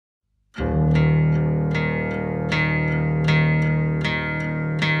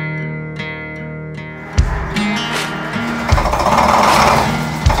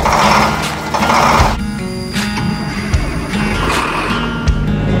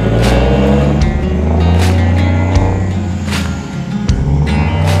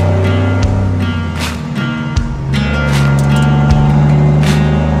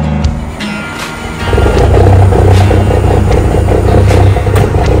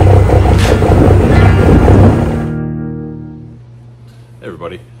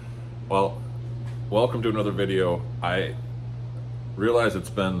Well, welcome to another video. I realize it's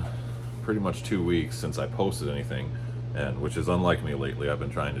been pretty much 2 weeks since I posted anything, and which is unlike me lately. I've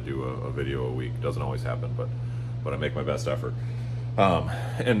been trying to do a video a week. Doesn't always happen, but I make my best effort.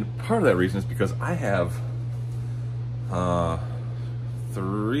 And part of that reason is because I have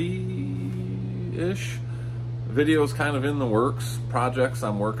 3-ish videos kind of in the works, projects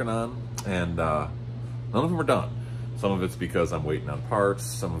I'm working on, and none of them are done. Some of it's because I'm waiting on parts,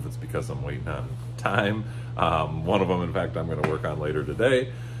 some of it's because I'm waiting on time. One of them, in fact, I'm going to work on later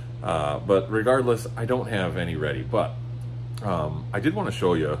today. But regardless, I don't have any ready. But I did want to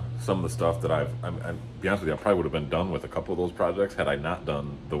show you some of the stuff that I'll be honest with you, I probably would have been done with a couple of those projects had I not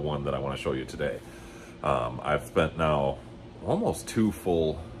done the one that I want to show you today. I've spent now almost 2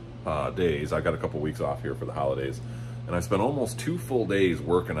 full days. I got a couple weeks off here for the holidays, and I spent almost 2 full days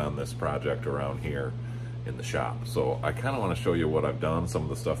working on this project around here in the shop. So I kind of want to show you what I've done, some of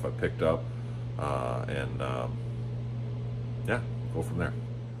the stuff I picked up, and yeah, go from there.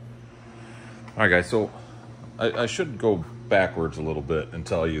 All right, guys, so I should go backwards a little bit and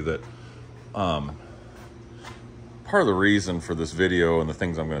tell you that part of the reason for this video and the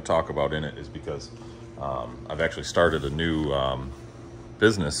things I'm going to talk about in it is because I've actually started a new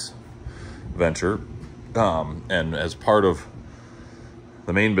business venture, and as part of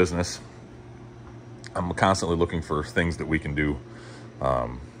the main business, I'm constantly looking for things that we can do,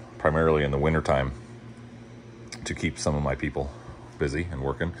 primarily in the wintertime, to keep some of my people busy and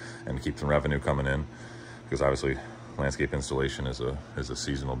working and keep some revenue coming in, because obviously landscape installation is a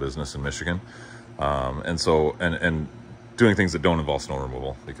seasonal business in Michigan, and so and doing things that don't involve snow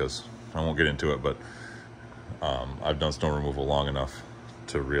removal, because I won't get into it, but I've done snow removal long enough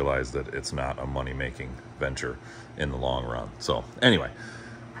to realize that it's not a money-making venture in the long run. So anyway,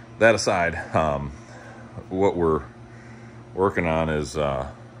 that aside, what we're working on is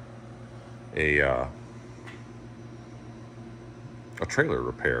a trailer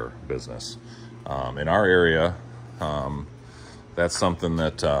repair business in our area. That's something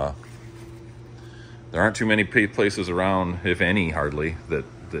that there aren't too many places around, if any, hardly, that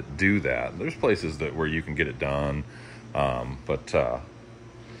do that. There's places where you can get it done, but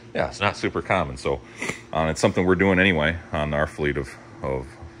yeah, it's not super common. So it's something we're doing anyway on our fleet of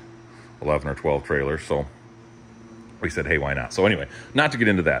 11 or 12 trailers. So we said, hey, why not? So anyway, not to get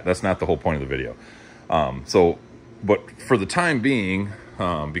into that. That's not the whole point of the video. But for the time being,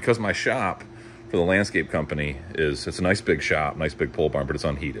 because my shop for the landscape company it's a nice big shop, nice big pole barn, but it's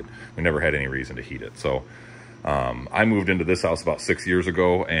unheated. We never had any reason to heat it. So I moved into this house about 6 years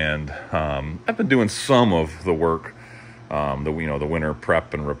ago, and I've been doing some of the work, the winter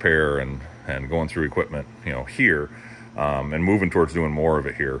prep and repair and going through equipment, here, and moving towards doing more of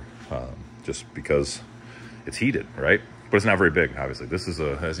it here, just because it's heated, right? But it's not very big, obviously. This is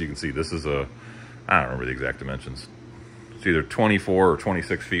as you can see, this is I don't remember the exact dimensions. It's either 24 or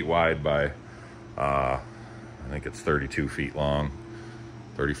 26 feet wide by, I think it's 32 feet long,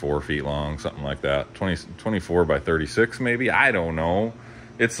 34 feet long, something like that. 24 by 36 maybe, I don't know.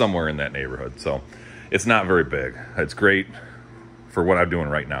 It's somewhere in that neighborhood. So it's not very big. It's great for what I'm doing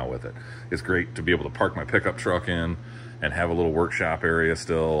right now with it. It's great to be able to park my pickup truck in and have a little workshop area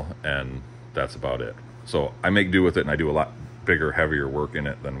still, and that's about it. So I make do with it, and I do a lot bigger, heavier work in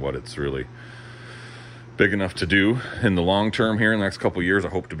it than what it's really big enough to do in the long term here in the next couple of years. I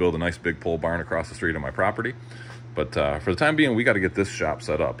hope to build a nice big pole barn across the street on my property. But for the time being, we got to get this shop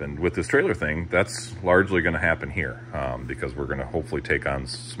set up. And with this trailer thing, that's largely going to happen here, because we're going to hopefully take on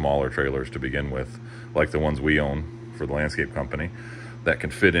smaller trailers to begin with, like the ones we own for the landscape company, that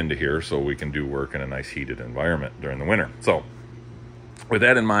can fit into here so we can do work in a nice heated environment during the winter. So with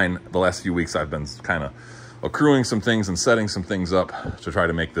that in mind, the last few weeks I've been kind of accruing some things and setting some things up to try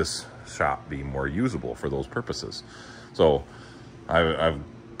to make this shop be more usable for those purposes. So I've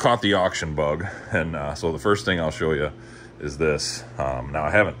caught the auction bug, and so the first thing I'll show you is this. Now,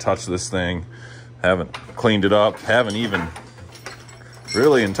 I haven't touched this thing, haven't cleaned it up, haven't even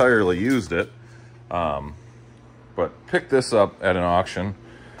really entirely used it, but picked this up at an auction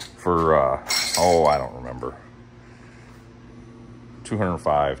for I don't remember,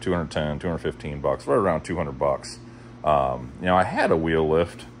 205, 210, 215 bucks, right around 200 bucks. I had a wheel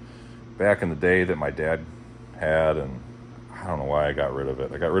lift back in the day that my dad had, and I don't know why I got rid of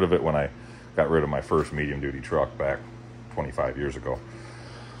it. I got rid of it when I got rid of my first medium-duty truck back 25 years ago.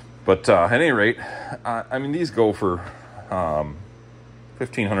 But at any rate, I mean, these go for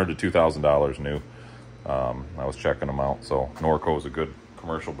 $1,500 to $2,000 new. I was checking them out. So Norco is a good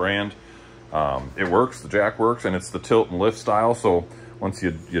commercial brand. It works, the jack works, and it's the tilt and lift style. So once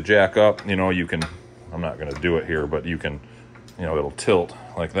you jack up, you can, I'm not going to do it here, but you can, it'll tilt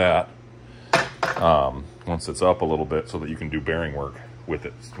like that. once it's up a little bit, so that you can do bearing work with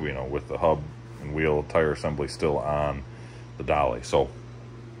it, you know, with the hub and wheel tire assembly still on the dolly. So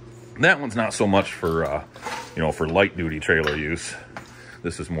that one's not so much for, you know, for light duty trailer use.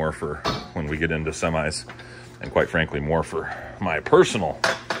 This is more for when we get into semis, and quite frankly, more for my personal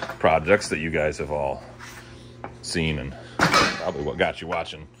projects that you guys have all seen, and probably what got you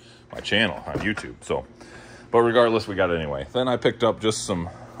watching my channel on YouTube. So, but regardless, we got it anyway. Then I picked up just some,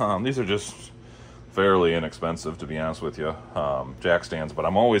 these are just fairly inexpensive, to be honest with you, jack stands, but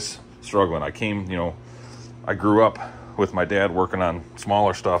I'm always struggling. You know, I grew up with my dad working on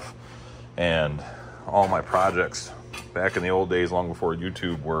smaller stuff, and all my projects back in the old days, long before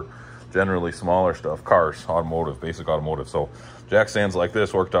YouTube, were generally smaller stuff, cars, automotive, basic automotive. So jack stands like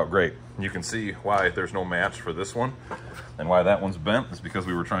this worked out great. You can see why there's no match for this one, and why that one's bent is because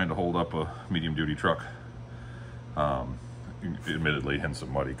we were trying to hold up a medium duty truck, admittedly in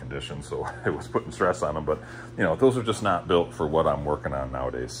some muddy conditions, so it was putting stress on them. But you know, those are just not built for what I'm working on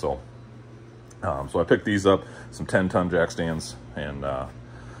nowadays. So so I picked these up, some 10-ton jack stands, and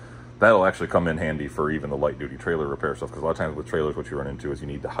that'll actually come in handy for even the light duty trailer repair stuff, because a lot of times with trailers what you run into is you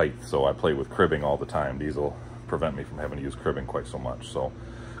need the height. So I play with cribbing all the time. These will prevent me from having to use cribbing quite so much. So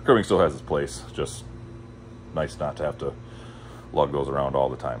cribbing still has its place, just nice not to have to lug those around all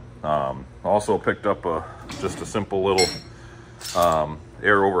the time. Also picked up just a simple little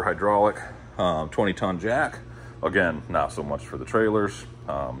air over hydraulic 20-ton jack. Again, not so much for the trailers.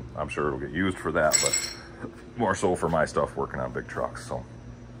 I'm sure it'll get used for that, but more so for my stuff working on big trucks. So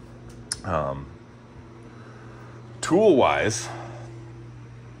tool wise,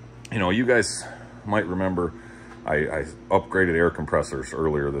 you know, you guys might remember I upgraded air compressors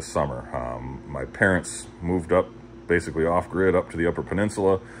earlier this summer. My parents moved up, basically off grid, up to the Upper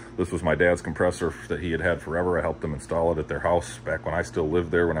Peninsula. This was my dad's compressor that he had had forever. I helped them install it at their house back when I still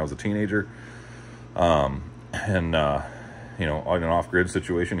lived there when I was a teenager. You know, in an off-grid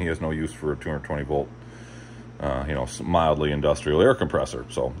situation, he has no use for a 220 volt, you know, mildly industrial air compressor.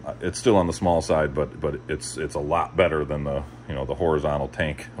 So it's still on the small side, but it's a lot better than the, you know, the horizontal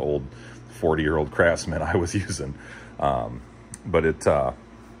tank, old 40-year-old Craftsman I was using. But it,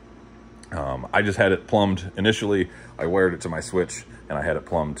 I just had it plumbed. Initially, I wired it to my switch, and I had it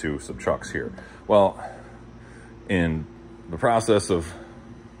plumbed to some chucks here. Well, in the process of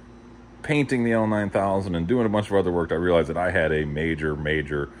painting the L9000 and doing a bunch of other work, I realized that I had a major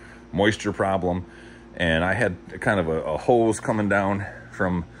moisture problem, and I had kind of a hose coming down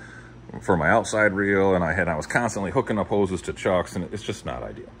for my outside reel, and I was constantly hooking up hoses to chucks, and it's just not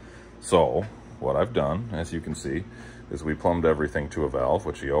ideal. So what I've done, as you can see, is we plumbed everything to a valve,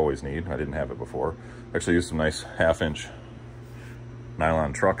 which you always need. I didn't have it before. Actually used some nice 1/2-inch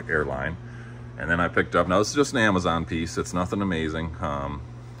nylon truck airline, and then I picked up, now this is just an Amazon piece, it's nothing amazing,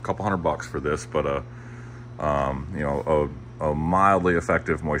 couple $100 for this, but you know, a mildly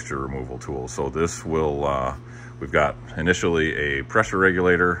effective moisture removal tool. So this will, we've got initially a pressure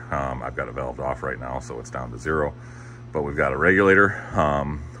regulator. I've got it valved off right now, so it's down to 0, but we've got a regulator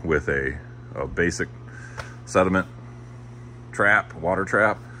with a basic sediment trap, water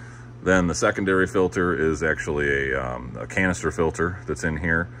trap. Then the secondary filter is actually a canister filter that's in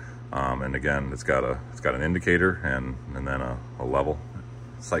here, and again, it's got an indicator and then a level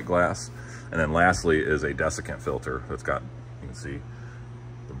sight glass. And then lastly is a desiccant filter that's got, you can see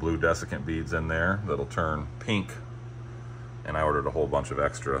the blue desiccant beads in there that'll turn pink, and I ordered a whole bunch of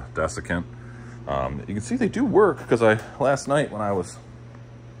extra desiccant. You can see they do work, because last night when I was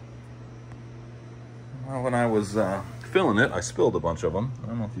filling it, I spilled a bunch of them. I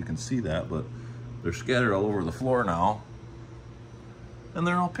don't know if you can see that, but they're scattered all over the floor now, and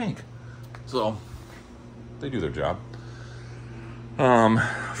they're all pink. So they do their job.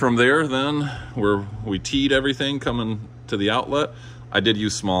 From there, then, we teed everything coming to the outlet. I did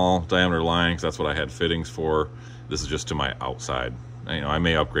use small diameter line because that's what I had fittings for. This is just to my outside. You know, I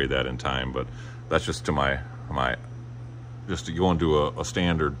may upgrade that in time, but that's just to just to go into a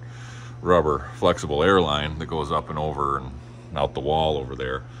standard rubber flexible airline that goes up and over and out the wall over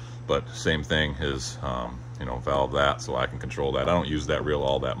there. But same thing is, you know, valve that so I can control that. I don't use that reel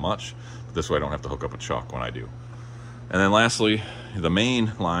all that much, but this way I don't have to hook up a chuck when I do. And then lastly, the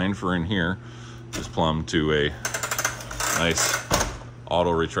main line for in here is plumbed to a nice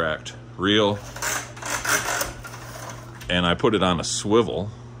auto retract reel. And I put it on a swivel,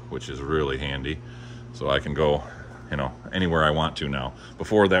 which is really handy. So I can go, you know, anywhere I want to now.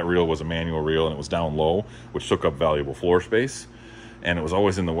 Before, that reel was a manual reel and it was down low, which took up valuable floor space. And it was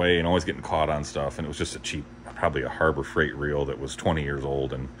always in the way and always getting caught on stuff. And it was just a cheap, probably a Harbor Freight reel that was 20 years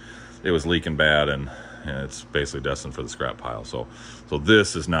old, and it was leaking bad. And and it's basically destined for the scrap pile. So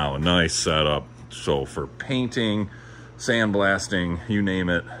this is now a nice setup. So for painting, sandblasting, you name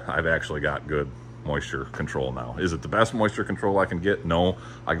it, I've actually got good moisture control now. Is it the best moisture control I can get? No,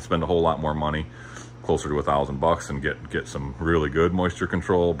 I can spend a whole lot more money, closer to $1,000 and get some really good moisture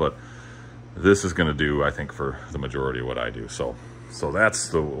control, but this is going to do, I think, for the majority of what I do. So that's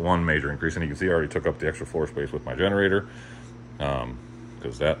the one major increase. And you can see I already took up the extra floor space with my generator,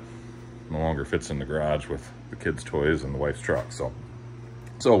 because that no longer fits in the garage with the kids' toys and the wife's truck. So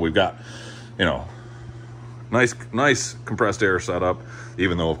we've got, you know, nice compressed air setup,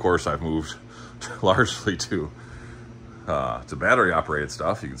 even though of course I've moved largely to battery operated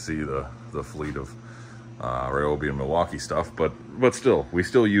stuff. You can see the fleet of Ryobi and Milwaukee stuff, but still, we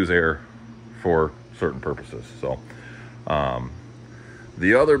still use air for certain purposes. So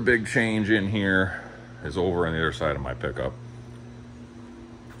the other big change in here is over on the other side of my pickup,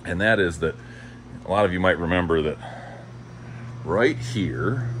 and that is that a lot of you might remember that right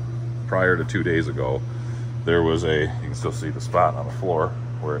here, prior to 2 days ago, there was you can still see the spot on the floor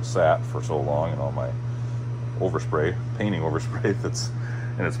where it sat for so long, and all my painting overspray that's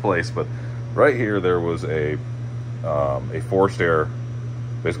in its place. But right here there was a forced air,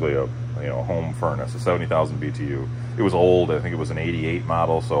 basically a home furnace, a 70,000 BTU. It was old. I think it was an 88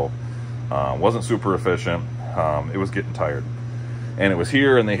 model, so wasn't super efficient. It was getting tired, and it was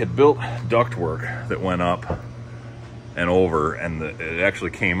here, and they had built ductwork that went up and over, and it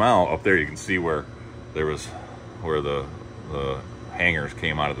actually came out up there. You can see where the hangers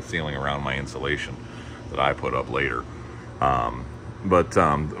came out of the ceiling around my insulation that I put up later. But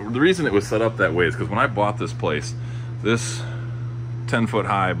the reason it was set up that way is because when I bought this place, this 9 foot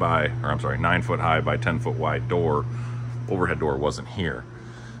high by 10 foot wide overhead door wasn't here.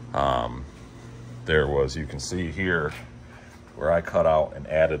 There was, you can see here where I cut out and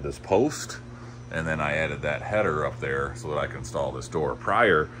added this post, and then I added that header up there so that I could install this door.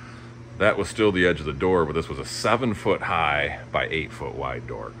 Prior, that was still the edge of the door, but this was a 7 foot high by 8 foot wide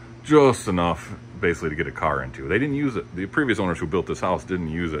door. Just enough basically to get a car into. They didn't use it. The previous owners who built this house didn't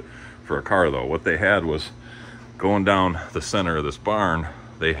use it for a car though. What they had was, going down the center of this barn,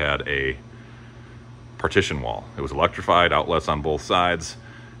 they had a partition wall. It was electrified, outlets on both sides,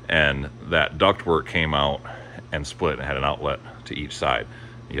 and that ductwork came out and split and had an outlet to each side.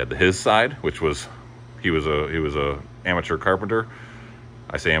 You had his side, which was, he was a amateur carpenter.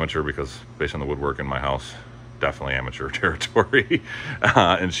 I say amateur because based on the woodwork in my house, definitely amateur territory.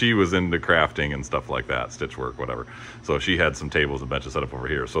 And she was into crafting and stuff like that, stitch work, whatever. So she had some tables and benches set up over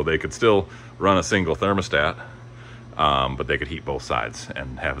here. So they could still run a single thermostat, but they could heat both sides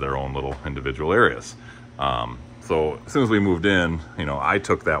and have their own little individual areas. So as soon as we moved in, I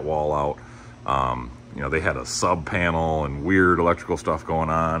took that wall out. They had a sub panel and weird electrical stuff going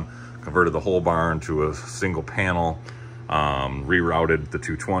on, converted the whole barn to a single panel. Rerouted the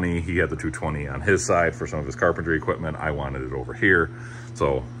 220. He had the 220 on his side for some of his carpentry equipment. I wanted it over here.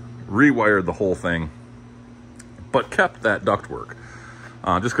 So rewired the whole thing, but kept that ductwork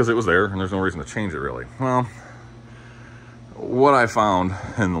just because it was there and there's no reason to change it really. Well, what I found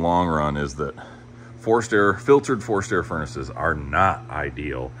in the long run is that filtered forced air furnaces are not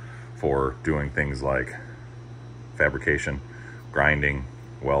ideal for doing things like fabrication, grinding,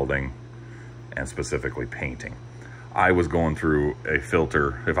 welding, and specifically painting. I was going through a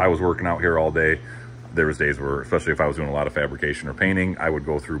filter. If I was working out here all day, there was days where, especially if I was doing a lot of fabrication or painting, I would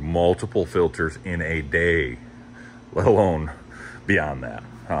go through multiple filters in a day, let alone beyond that.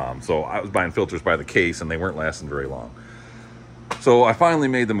 So I was buying filters by the case and they weren't lasting very long. So I finally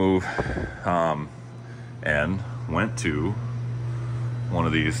made the move and went to one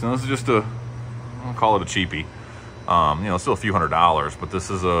of these. Now this is just I'll call it a cheapie. Still a few $100s, but this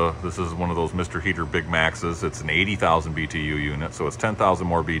is one of those Mr. Heater Big Maxes. It's an 80,000 BTU unit, so it's 10,000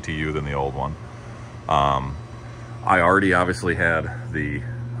 more BTU than the old one. I already obviously had the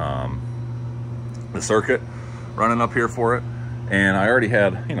circuit running up here for it, and I already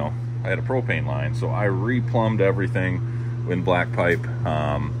had, I had a propane line, so I replumbed everything in black pipe,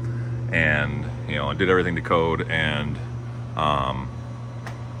 and I did everything to code and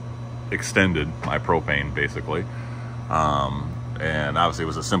extended my propane basically. And obviously it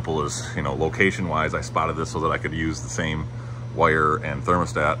was as simple as, location wise, I spotted this so that I could use the same wire and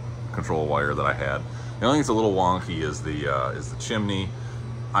thermostat control wire that I had. The only thing that's a little wonky is the chimney.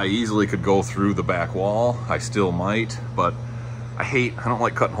 I easily could go through the back wall. I still might, but I don't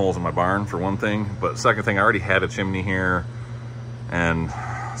like cutting holes in my barn for one thing, but second thing, I already had a chimney here, and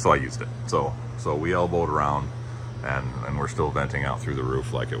so I used it. So we elbowed around and we're still venting out through the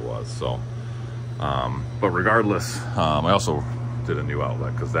roof like it was. So, but regardless, I also wanted a new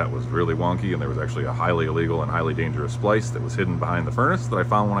outlet because that was really wonky, and there was actually a highly illegal and highly dangerous splice that was hidden behind the furnace that I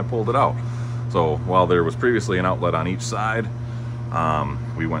found when I pulled it out. So while there was previously an outlet on each side,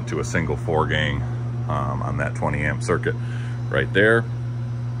 we went to a single 4-gang on that 20 amp circuit right there.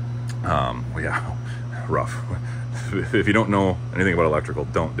 Yeah, rough. If you don't know anything about electrical,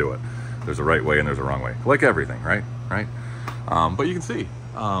 don't do it. There's a right way and there's a wrong way, like everything, right? But you can see,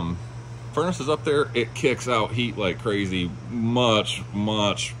 furnace is up there. It kicks out heat like crazy. Much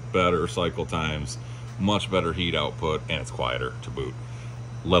better cycle times, much better heat output, and it's quieter to boot.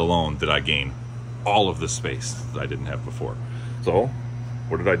 Let alone did I gain all of this space that I didn't have before. So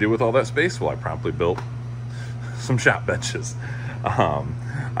what did I do with all that space? Well, I promptly built some shop benches.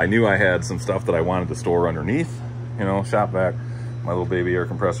 I knew I had some stuff that I wanted to store underneath, you know, shop vac, my little baby air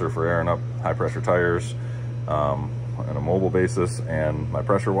compressor for airing up high pressure tires on a mobile basis, and my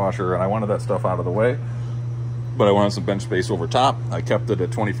pressure washer, and I wanted that stuff out of the way, but I wanted some bench space over top. I kept it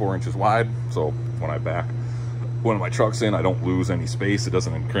at 24 inches wide, so when I back one of my trucks in, I don't lose any space. It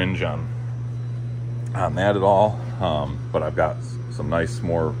doesn't infringe on that at all. But I've got some nice,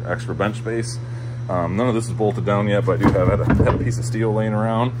 more extra bench space. None of this is bolted down yet, but I do have a piece of steel laying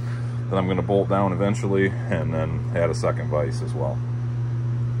around that I'm going to bolt down eventually, and then add a second vise as well.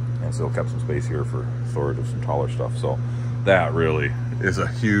 And still kept some space here for storage of some taller stuff. So that really is a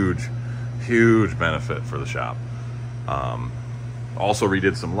huge benefit for the shop. Also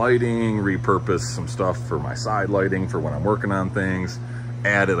redid some lighting, repurposed some stuff for my side lighting for when I'm working on things.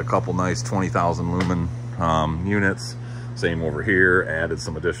 Added a couple nice 20,000 lumen units. Same over here, added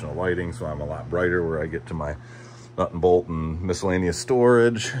some additional lighting so I'm a lot brighter where I get to my nut and bolt and miscellaneous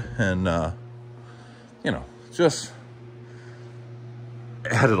storage. And, you know, just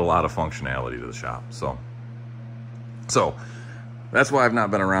added a lot of functionality to the shop. So that's why I've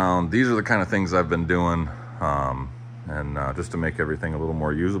not been around. These are the kind of things I've been doing, and just to make everything a little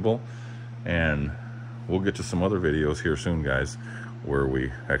more usable. And we'll get to some other videos here soon, guys, where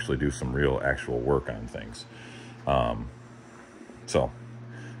we actually do some real actual work on things. So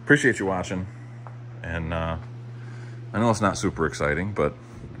appreciate you watching. And I know it's not super exciting, but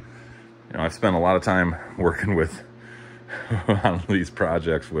you know, I've spent a lot of time working with on these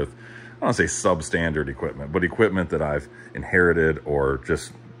projects with, I don't want to say substandard equipment, but equipment that I've inherited or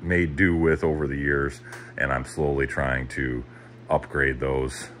just made do with over the years, and I'm slowly trying to upgrade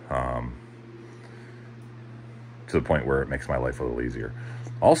those to the point where it makes my life a little easier.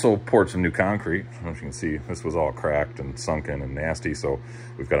 Also poured some new concrete. As you can see, this was all cracked and sunken and nasty, so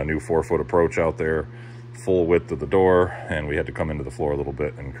we've got a new 4-foot approach out there, full width of the door, and we had to come into the floor a little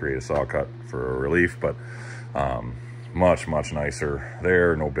bit and create a saw cut for relief, but much nicer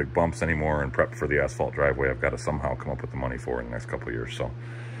there. No big bumps anymore, and prepped for the asphalt driveway I've got to somehow come up with the money for in the next couple of years. So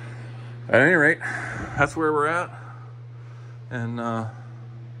at any rate, that's where we're at, and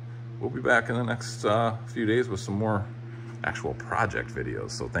we'll be back in the next few days with some more actual project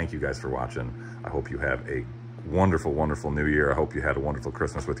videos. So thank you guys for watching. I hope you have a wonderful new year. I hope you had a wonderful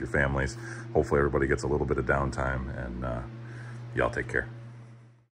Christmas with your families. Hopefully everybody gets a little bit of downtime, and y'all take care.